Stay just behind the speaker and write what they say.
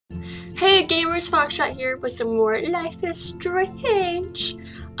Hey gamers, FoxTrot here with some more Life is Strange.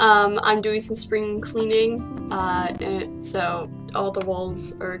 I'm doing some spring cleaning, so all the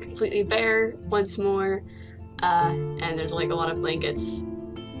walls are completely bare once more, and there's like a lot of blankets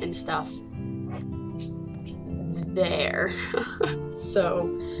and stuff there.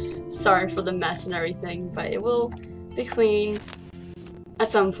 So sorry for the mess and everything, but it will be clean at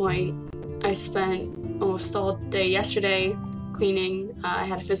some point. I spent almost all day yesterday cleaning. I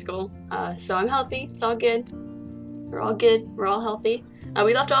had a physical, so I'm healthy. It's all good. We're all good. We're all healthy.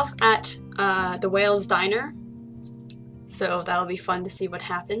 We left off at the Whale's Diner, so that'll be fun to see what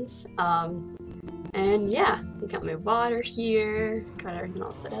happens. And yeah, we got my water here. Got everything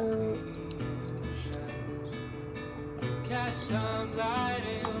all set up.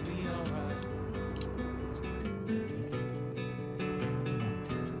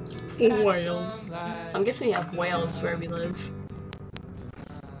 Whales. So I'm guessing we have whales where we live.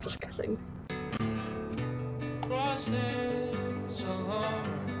 Just guessing.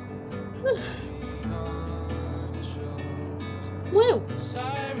 Woo!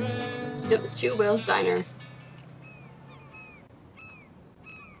 Yep, the Two Whales Diner.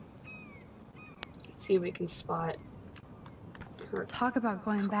 Let's see if we can spot her. Talk about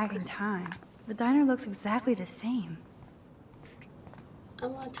going back in time. The diner looks exactly the same. I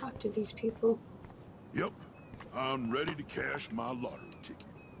want to talk to these people. Yep, I'm ready to cash my lottery ticket.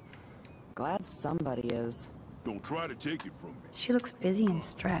 Glad somebody is. Don't try to take it from me. She looks busy and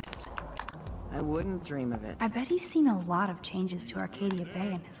stressed. I wouldn't dream of it. I bet he's seen a lot of changes to Arcadia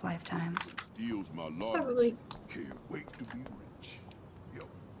Bay in his lifetime. Steals my lottery. Probably. Can't wait to be rich. Yep.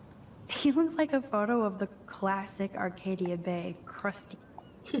 He looks like a photo of the classic Arcadia Bay crusty.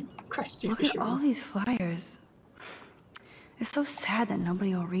 Crusty Look at fisherman. all these flyers. It's so sad that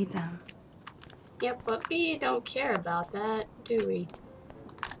nobody will read them. Yep, but we don't care about that, do we?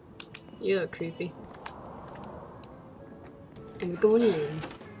 You look creepy. And we're going in.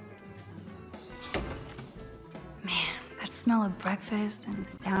 Man, that smell of breakfast and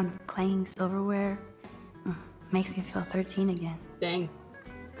the sound of clanging silverware makes me feel 13 again. Dang.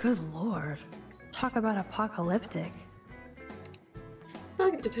 Good lord. Talk about apocalyptic.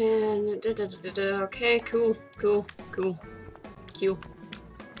 Back in Japan. Okay, cool. Cute.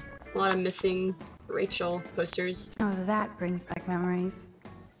 A lot of missing Rachel posters. Oh, that brings back memories.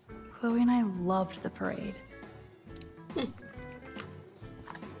 Chloe and I loved the parade.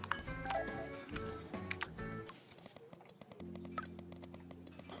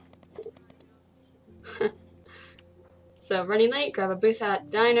 So, running late, grab a booth at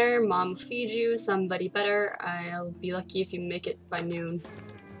the diner, mom will feed you, somebody better. I'll be lucky if you make it by noon.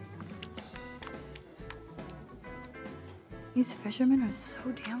 These fishermen are so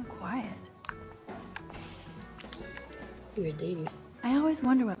damn quiet. You're dating. I always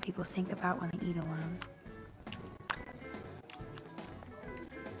wonder what people think about when they eat alone.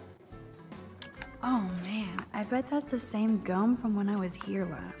 Oh man, I bet that's the same gum from when I was here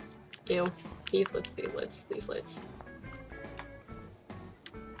last. Ew. Leaflets.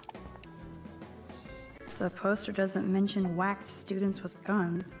 The poster doesn't mention whacked students with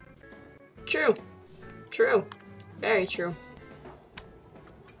guns. True. Very true.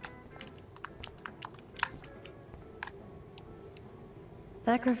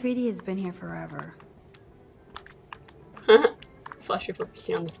 That graffiti has been here forever. Flush your footprints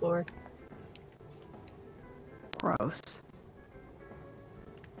on the floor. Gross.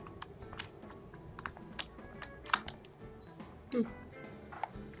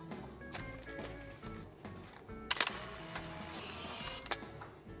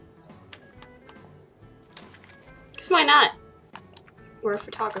 Because why not? We're a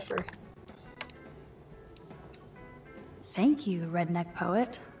photographer. Thank you, redneck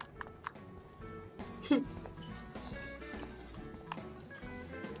poet. Ew,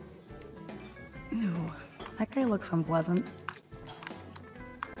 that guy looks unpleasant.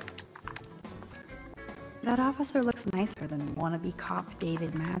 That officer looks nicer than wannabe cop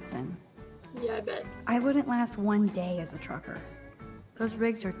David Madsen. Yeah, I bet. I wouldn't last one day as a trucker. Those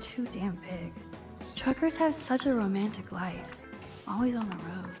rigs are too damn big. Truckers have such a romantic life, always on the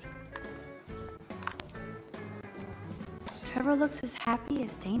road. Trevor looks as happy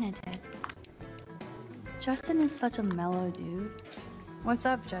as Dana did. Justin is such a mellow dude. What's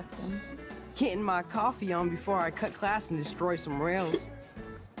up, Justin? Getting my coffee on before I cut class and destroy some rails.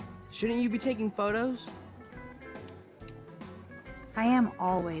 Shouldn't you be taking photos? I am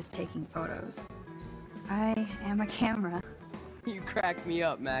always taking photos. I am a camera. You crack me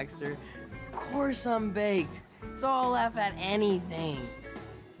up, Maxter. Of course I'm baked, so I'll laugh at anything.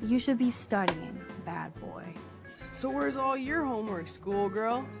 You should be studying, bad boy. So where's all your homework,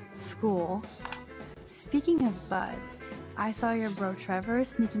 schoolgirl? school. Speaking of buds, I saw your bro Trevor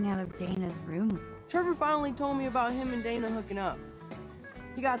sneaking out of Dana's room. Trevor finally told me about him and Dana hooking up.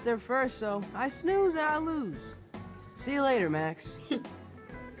 He got there first, so I snooze and I lose. See you later, Max.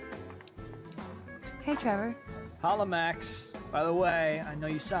 Hey, Trevor. Holla, Max. By the way, I know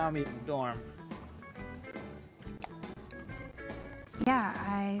you saw me in the dorm. Yeah,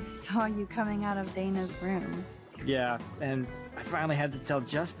 I saw you coming out of Dana's room. Yeah, and I finally had to tell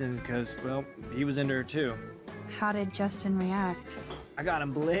Justin because, well, he was into her too. How did Justin react? I got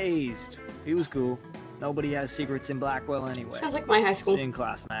him blazed. He was cool. Nobody has secrets in Blackwell anyway. Sounds like my high school. Stay in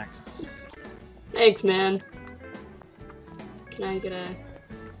class, Max. Thanks, man. Can I get a...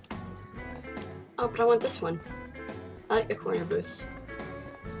 Oh, but I want this one. I like the corner booths.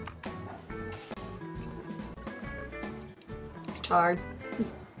 Guitar.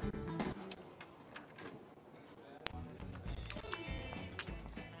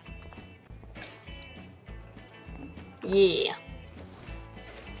 Yeah.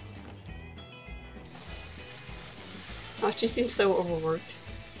 Oh, she seems so overworked.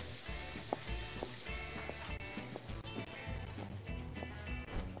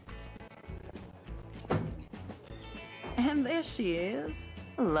 And there she is.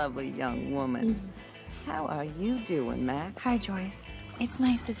 A lovely young woman. How are you doing, Max? Hi, Joyce. It's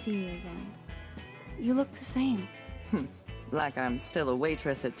nice to see you again. You look the same. Like I'm still a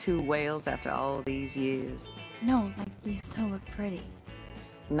waitress at Two Whales after all these years. No, like you still look pretty.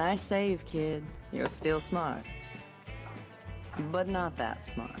 Nice save, kid. You're still smart. But not that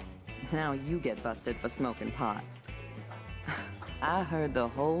smart. Now you get busted for smoking pot. I heard the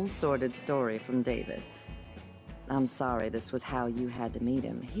whole sordid story from David. I'm sorry this was how you had to meet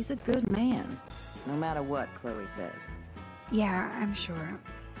him. He's a good man, no matter what Chloe says. Yeah, I'm sure.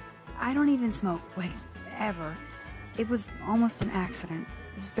 I don't even smoke, like, ever. It was almost an accident.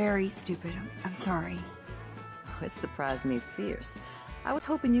 It was very stupid. I'm sorry. It surprised me fierce. I was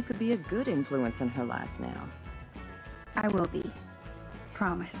hoping you could be a good influence in her life now. I will be.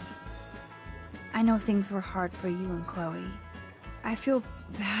 Promise. I know things were hard for you and Chloe. I feel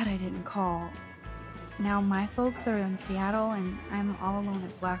bad I didn't call. Now my folks are in Seattle and I'm all alone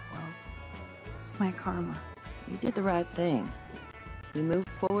at Blackwell. It's my karma. You did the right thing. You moved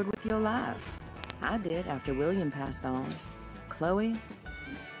forward with your life. I did after William passed on. Chloe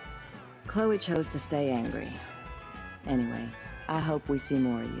chose to stay angry. Anyway, I hope we see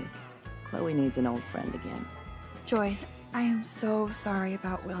more of you. Chloe needs an old friend again. Joyce, I am so sorry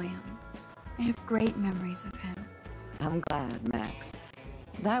about William. I have great memories of him. I'm glad, Max.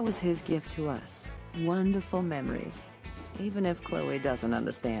 That was his gift to us. Wonderful memories. Even if Chloe doesn't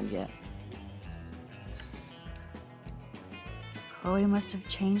understand yet. Chloe must have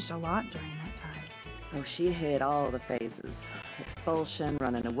changed a lot during that time. Oh, she hit all the phases. Expulsion,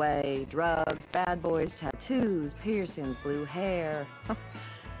 running away, drugs, bad boys, tattoos, piercings, blue hair.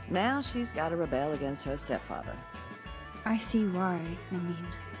 Now she's got to rebel against her stepfather. I see why,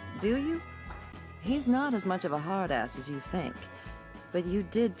 Do you? He's not as much of a hard ass as you think. But you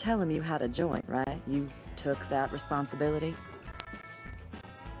did tell him you had a joint, right? You took that responsibility?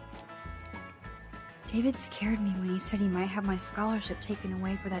 David scared me when he said he might have my scholarship taken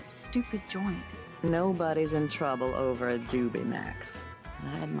away for that stupid joint. Nobody's in trouble over a doobie, Max. And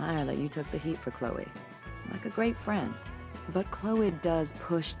I admire that you took the heat for Chloe. Like a great friend. But Chloe does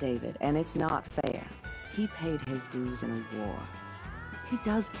push David, and it's not fair. He paid his dues in a war. He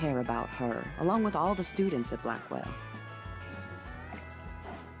does care about her, along with all the students at Blackwell.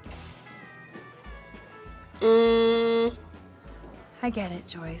 I get it,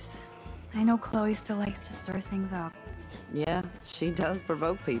 Joyce. I know Chloe still likes to stir things up. Yeah, she does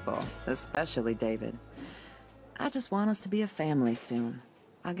provoke people, especially David. I just want us to be a family soon.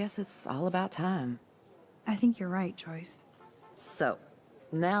 I guess it's all about time. I think you're right, Joyce. So,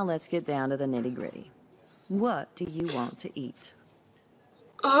 now let's get down to the nitty-gritty. What do you want to eat?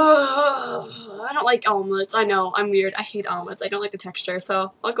 I don't like omelets. I know, I'm weird. I hate omelets. I don't like the texture,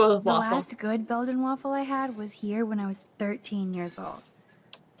 so I'll go with The waffle. last good Belgian waffle I had was here when I was 13 years old.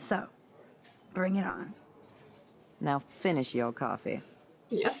 So, bring it on. Now finish your coffee.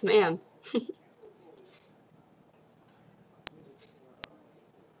 Yes, ma'am.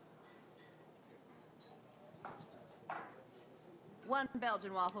 One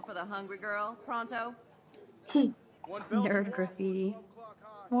Belgian waffle for the hungry girl, pronto. Nerd graffiti.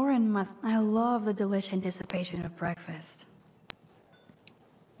 Warren must. I love the delish anticipation of breakfast.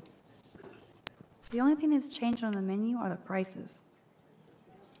 The only thing that's changed on the menu are the prices.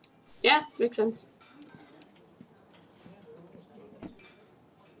 Yeah, makes sense.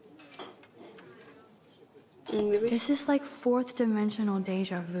 Maybe. This is like fourth dimensional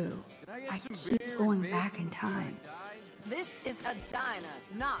deja vu. I keep going back in time. This is a diner,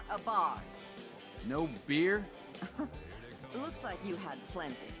 not a bar. No beer? Looks like you had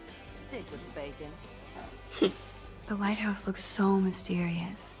plenty. Stick with the bacon. The lighthouse looks so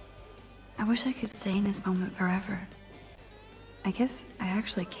mysterious. I wish I could stay in this moment forever. I guess I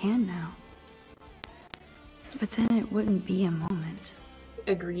actually can now. But then it wouldn't be a moment.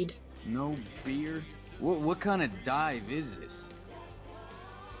 Agreed. No beer? What kind of dive is this?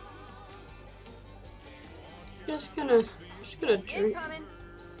 Just gonna drink. Incoming.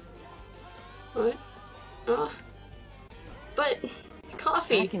 What? But I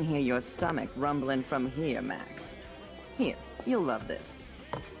coffee. can hear your stomach rumbling from here, Max. Here, you'll love this.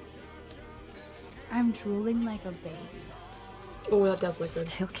 I'm drooling like a baby. Oh, that does look good.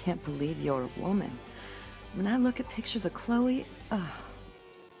 Still can't believe you're a woman. When I look at pictures of Chloe,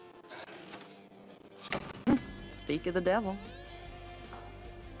 Speak of the devil.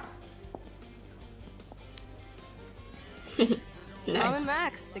 Nice. Mom and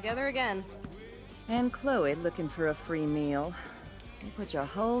Max, together again. And Chloe looking for a free meal. You put your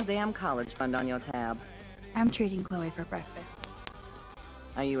whole damn college fund on your tab. I'm treating Chloe for breakfast.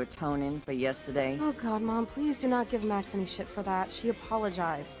 Are you atoning for yesterday? Oh god, Mom, please do not give Max any shit for that. She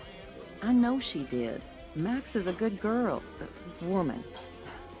apologized. I know she did. Max is a good girl. Woman.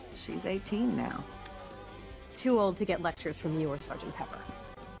 She's 18 now. Too old to get lectures from you or Sergeant Pepper.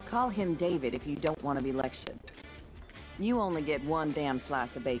 Call him David if you don't want to be lectured. You only get one damn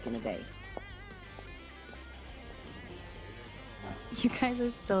slice of bacon a day. You guys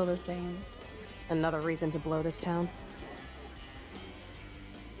are still the same. Another reason to blow this town.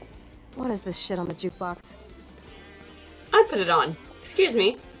 What is this shit on the jukebox? I put it on. Excuse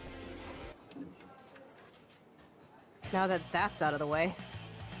me. Now that that's out of the way.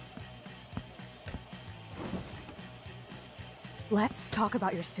 Let's talk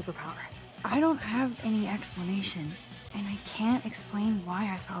about your superpower. I don't have any explanation, and I can't explain why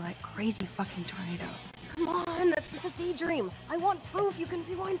I saw that crazy fucking tornado. Come on, that's just a daydream. I want proof you can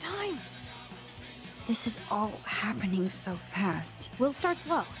rewind time. This is all happening so fast. We'll start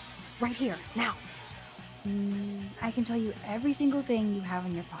slow. Right here, now. I can tell you every single thing you have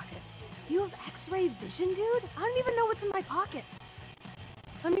in your pockets. You have X-ray vision, dude? I don't even know what's in my pockets.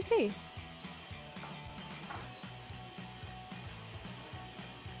 Let me see.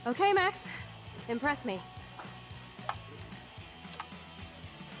 Okay, Max. Impress me.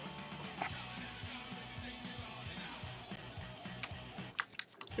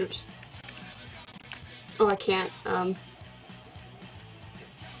 Oops. Oh, I can't.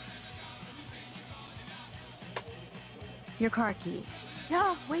 Your car keys.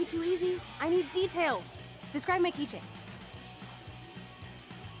 Duh, way too easy. I need details. Describe my keychain.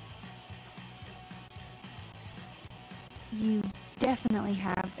 You definitely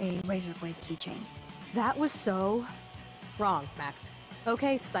have a razor blade keychain. That was so wrong, Max.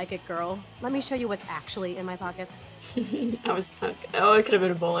 Okay, psychic girl. Let me show you what's actually in my pockets. I was oh, it could have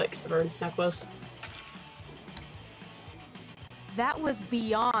been a bullet because of her necklace. That was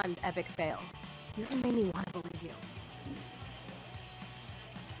beyond epic fail. You even made me want to believe you.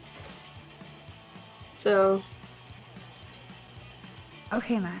 So,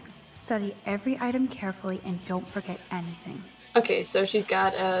 Okay, Max. Study every item carefully and don't forget anything. okay, so she's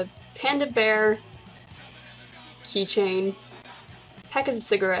got a panda bear keychain, packets of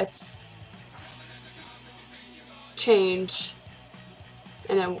cigarettes, change,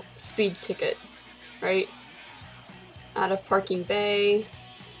 and a speed ticket, right? Out of parking bay.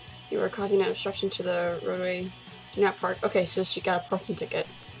 You are causing an obstruction to the roadway. Do not park. Okay, so she got a parking ticket.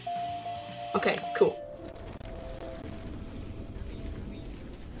 Okay, cool.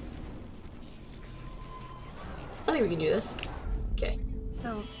 I think we can do this. Okay.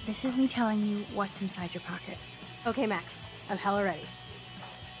 So, this is me telling you what's inside your pockets. Okay, Max. I'm hella ready.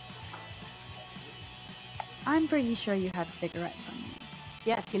 I'm pretty sure you have cigarettes on you.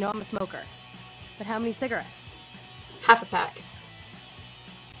 Yes, you know I'm a smoker. But how many cigarettes? Half a pack.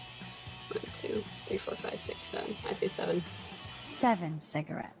 1, 2, 3, 4, 5, 6, 7. I'd say 7. 7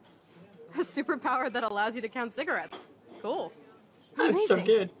 cigarettes. A superpower that allows you to count cigarettes. Cool. I'm so Amazing.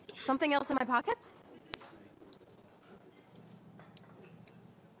 good. Something else in my pockets?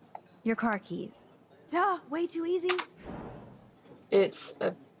 Your car keys. Duh, way too easy. It's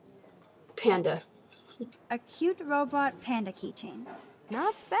a panda. A cute robot panda keychain.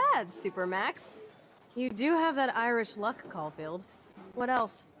 Not bad, Super Max. You do have that Irish luck, Caulfield. What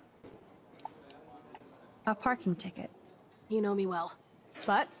else? A parking ticket. You know me well.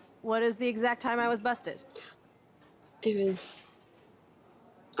 But what is the exact time I was busted? It was...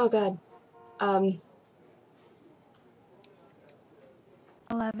 Oh god.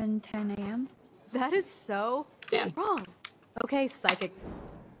 11:10 a.m. That is so Damn. wrong. Okay, psychic.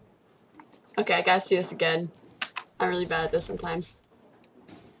 Okay, I gotta see this again. I'm really bad at this sometimes.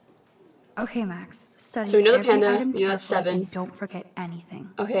 Okay, Max. Study So we know the every panda, item we know that's carefully 7. and don't forget anything.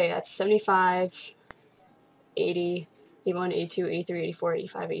 Okay, that's 75, 80, 81, 82, 83, 84,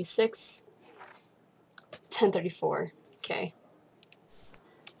 85, 86, 1034. Okay.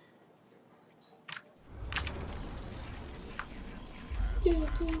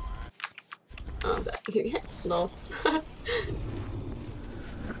 Oh, I'm back. Lol.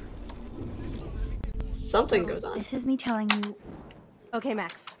 Something goes on. This is me telling you. Okay,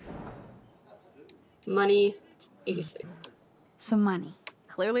 Max. Money, 86. Some money.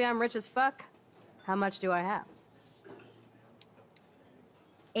 Clearly I'm rich as fuck. How much do I have?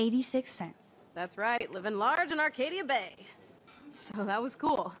 86 cents. That's right, living large in Arcadia Bay. So that was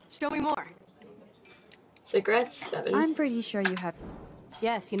cool. Show me more. Cigarettes, 7. I'm pretty sure you have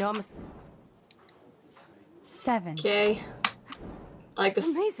Yes, you know I'm a... 7. Okay. I like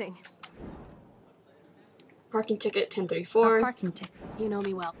this. Amazing. Parking ticket, A 1034. parking ticket. You know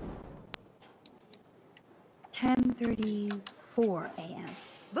me well. 10:34 a.m.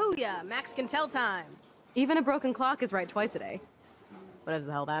 Booyah! Max can tell time. Even a broken clock is right twice a day. Whatever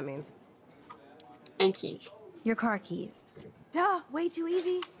the hell that means. And keys. Your car keys. Duh, way too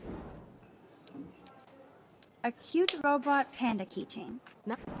easy. A cute robot panda keychain.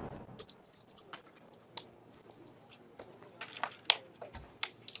 No.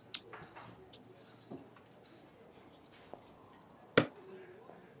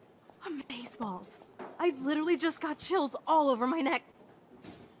 Amazeballs. I literally just got chills all over my neck.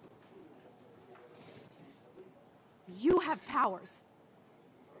 You have powers.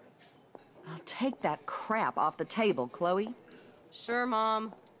 I'll take that crap off the table, Chloe. Sure,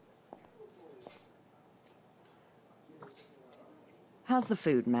 Mom. How's the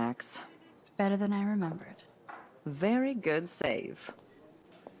food, Max? Better than I remembered. Very good save.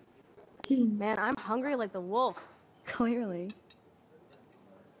 Man, I'm hungry like the wolf. Clearly.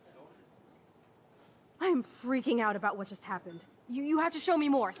 I am freaking out about what just happened. You have to show me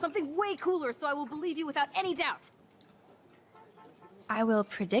more. Something way cooler so I will believe you without any doubt. I will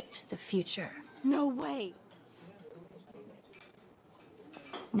predict the future. No way.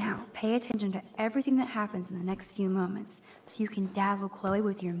 Now, pay attention to everything that happens in the next few moments so you can dazzle Chloe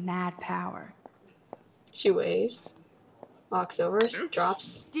with your mad power. She waves. Walks over,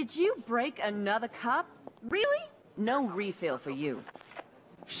 drops. Did you break another cup? Really? No refill for you.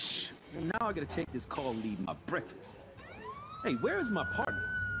 Shh. And now I gotta take this call and leave my breakfast. Hey, where is my partner?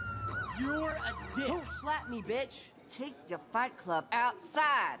 You're a dick. Don't slap me, bitch. Take your fight club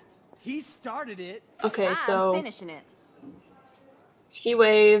outside. He started it. Okay, I'm so finishing it. she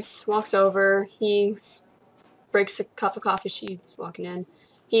waves, walks over. He breaks a cup of coffee. She's walking in.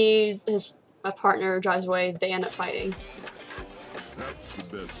 His partner drives away. They end up fighting. That's the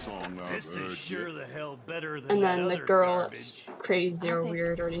best song I've This heard is sure yet. the hell better than And that then the other girl garbage. that's crazy or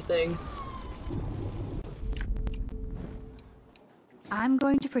weird or anything. I'm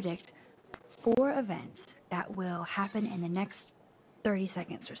going to predict 4 events that will happen in the next 30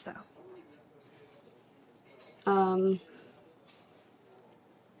 seconds or so.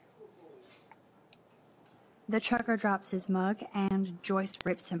 The trucker drops his mug and Joyce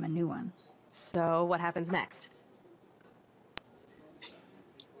rips him a new one. So what happens next?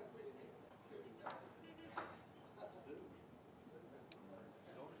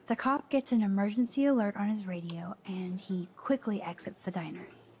 The cop gets an emergency alert on his radio and he quickly exits the diner.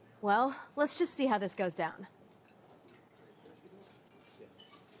 Well, let's just see how this goes down.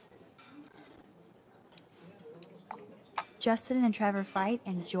 Justin and Trevor fight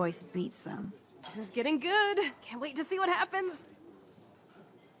and Joyce beats them. This is getting good. Can't wait to see what happens.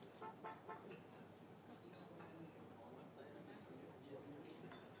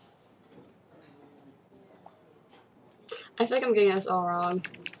 I feel like I'm getting this all wrong.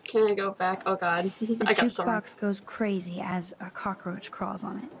 Can I go back? Oh god. The I got this all wrong. jukebox goes crazy as a cockroach crawls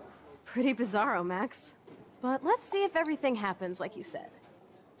on it. Pretty bizarro, Max. But let's see if everything happens like you said.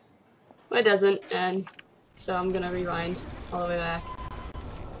 Well, it doesn't, and so I'm gonna rewind all the way back.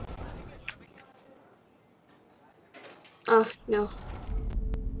 Oh, no.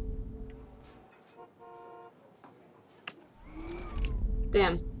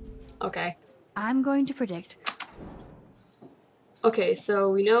 Damn. Okay. I'm going to predict. Okay, so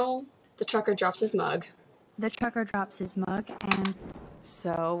we know the trucker drops his mug. The trucker drops his mug and...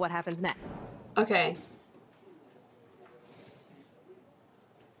 So what happens next? Okay.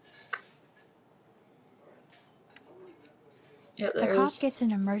 Yep, The cop gets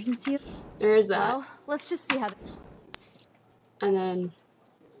an emergency... there's that. Well, let's just see how... And then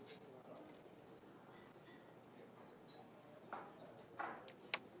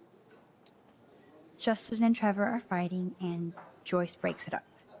Justin and Trevor are fighting, and Joyce breaks it up.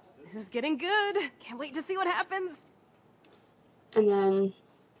 This is getting good. Can't wait to see what happens. And then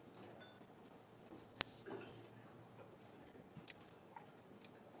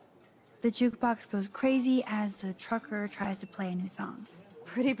The jukebox goes crazy as the trucker tries to play a new song.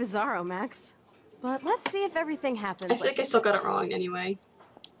 Pretty bizarro, Max. But let's see if everything happens. I think I still got it wrong anyway.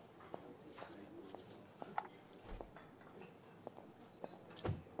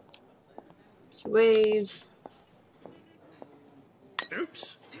 She waves.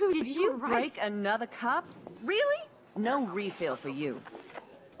 Oops. Dude, Did you break another cup? Really? No refill for you.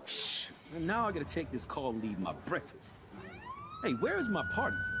 Shh. And now I gotta take this call and leave my breakfast. Hey, where is my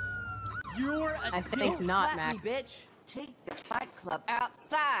partner? You're a I think dick. not, Slap Max. me, bitch. Take the Fight Club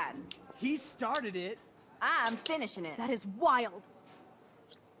outside. He started it. I'm finishing it. That is wild.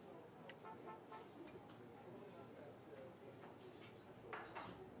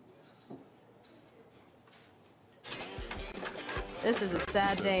 This is a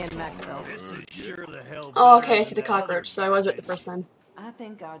sad day in Maxville. This is sure the hell. Oh, okay, I see the cockroach, so I was right the first time. I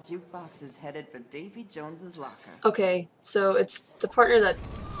think our jukebox is headed for Davy Jones's locker. Okay, so it's the partner that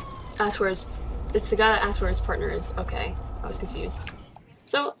asks where his... It's the guy that asks where his partner is. Okay, I was confused.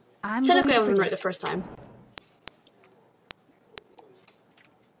 So, technically I was right the first time.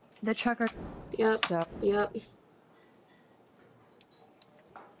 The trucker... Yep, So, yep.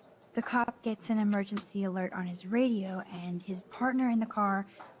 the cop gets an emergency alert on his radio, and his partner in the car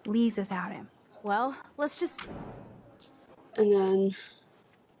leaves without him. Well, let's just... And then...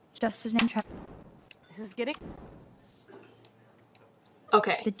 Justin and Trevor... This is getting...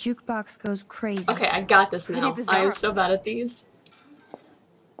 Okay. The jukebox goes crazy. Okay, I got this now. Pretty I am bizarre. so bad at these.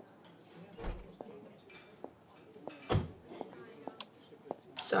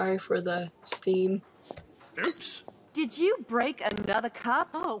 Sorry for the steam. Oops. Did you break another cup?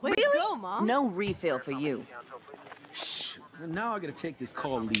 Oh, way to go, Mom. No refill for you. Shh. And now I gotta take this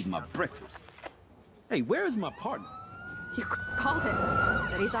call and leave my breakfast. Hey, where is my partner? You called it.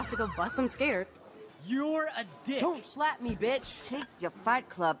 But he's off to go bust some skaters. You're a dick. Don't slap me, bitch. Take your Fight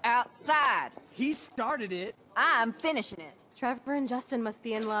Club outside. He started it. I'm finishing it. Trevor and Justin must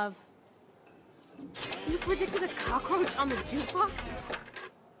be in love. You predicted a cockroach on the jukebox?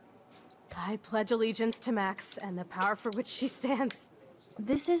 I pledge allegiance to Max and the power for which she stands.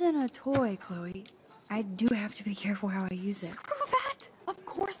 This isn't a toy, Chloe. I do have to be careful how I use it. Screw that! Of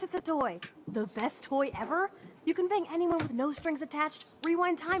course it's a toy. The best toy ever? You can bang anyone with no strings attached,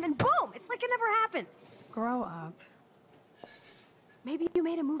 rewind time, and boom! It's like it never happened. Grow up. Maybe you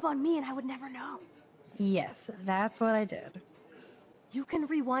made a move on me and I would never know. Yes, that's what I did. You can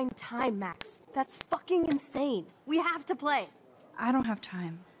rewind time, Max. That's fucking insane. We have to play. I don't have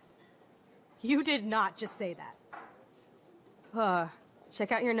time. You did not just say that.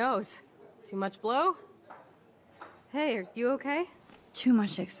 Check out your nose. Too much blow? Hey, are you okay? Too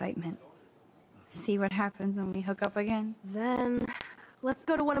much excitement. See what happens when we hook up again? Then, let's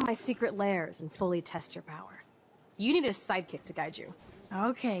go to one of my secret lairs and fully test your power. You need a sidekick to guide you.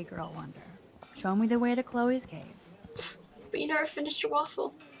 Okay, Girl Wonder. Show me the way to Chloe's cave. But you never finished your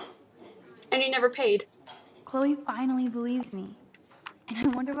waffle. And you never paid. Chloe finally believes me. And I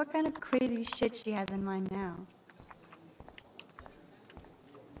wonder what kind of crazy shit she has in mind now.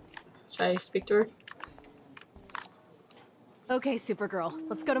 Should I speak to her? Okay, Supergirl,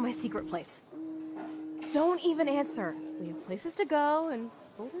 let's go to my secret place. Don't even answer. We have places to go and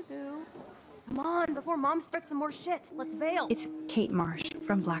people to do. Come on, before Mom starts some more shit. Let's bail. It's Kate Marsh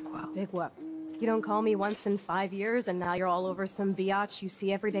from Blackwell. Big whoop. You don't call me once in 5 years and now you're all over some biatch you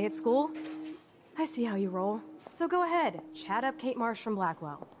see every day at school? I see how you roll. So go ahead, chat up Kate Marsh from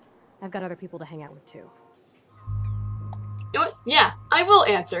Blackwell. I've got other people to hang out with too. You know what? Yeah, I will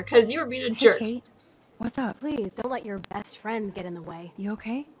answer, because you were being a jerk. Hey, Kate. What's up? Please, don't let your best friend get in the way. You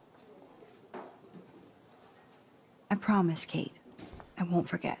okay? I promise, Kate. I won't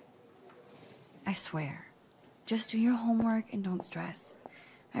forget. I swear. Just do your homework and don't stress.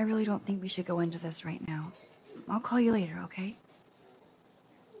 I really don't think we should go into this right now. I'll call you later, okay?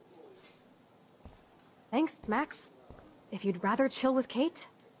 Thanks, Max. If you'd rather chill with Kate,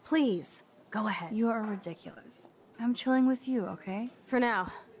 please, go ahead. You are ridiculous. I'm chilling with you, okay? For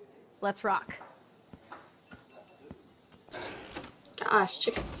now, let's rock. Gosh,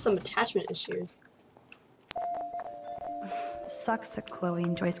 chick has some attachment issues. Sucks that Chloe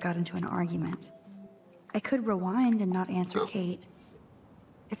and Joyce got into an argument. I could rewind and not answer Kate.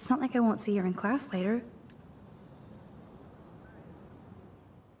 It's not like I won't see her in class later.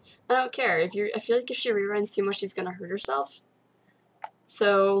 I don't care. I feel like if she reruns too much, she's gonna hurt herself.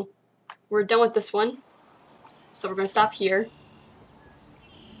 So, we're done with this one. So we're gonna stop here.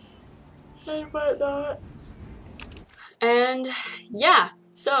 and whatnot. And yeah,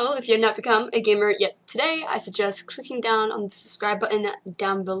 so if you have not become a gamer yet today, I suggest clicking down on the subscribe button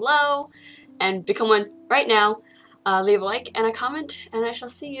down below and become one right now. Leave a like and a comment, and I shall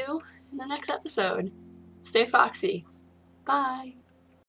see you in the next episode. Stay foxy. Bye.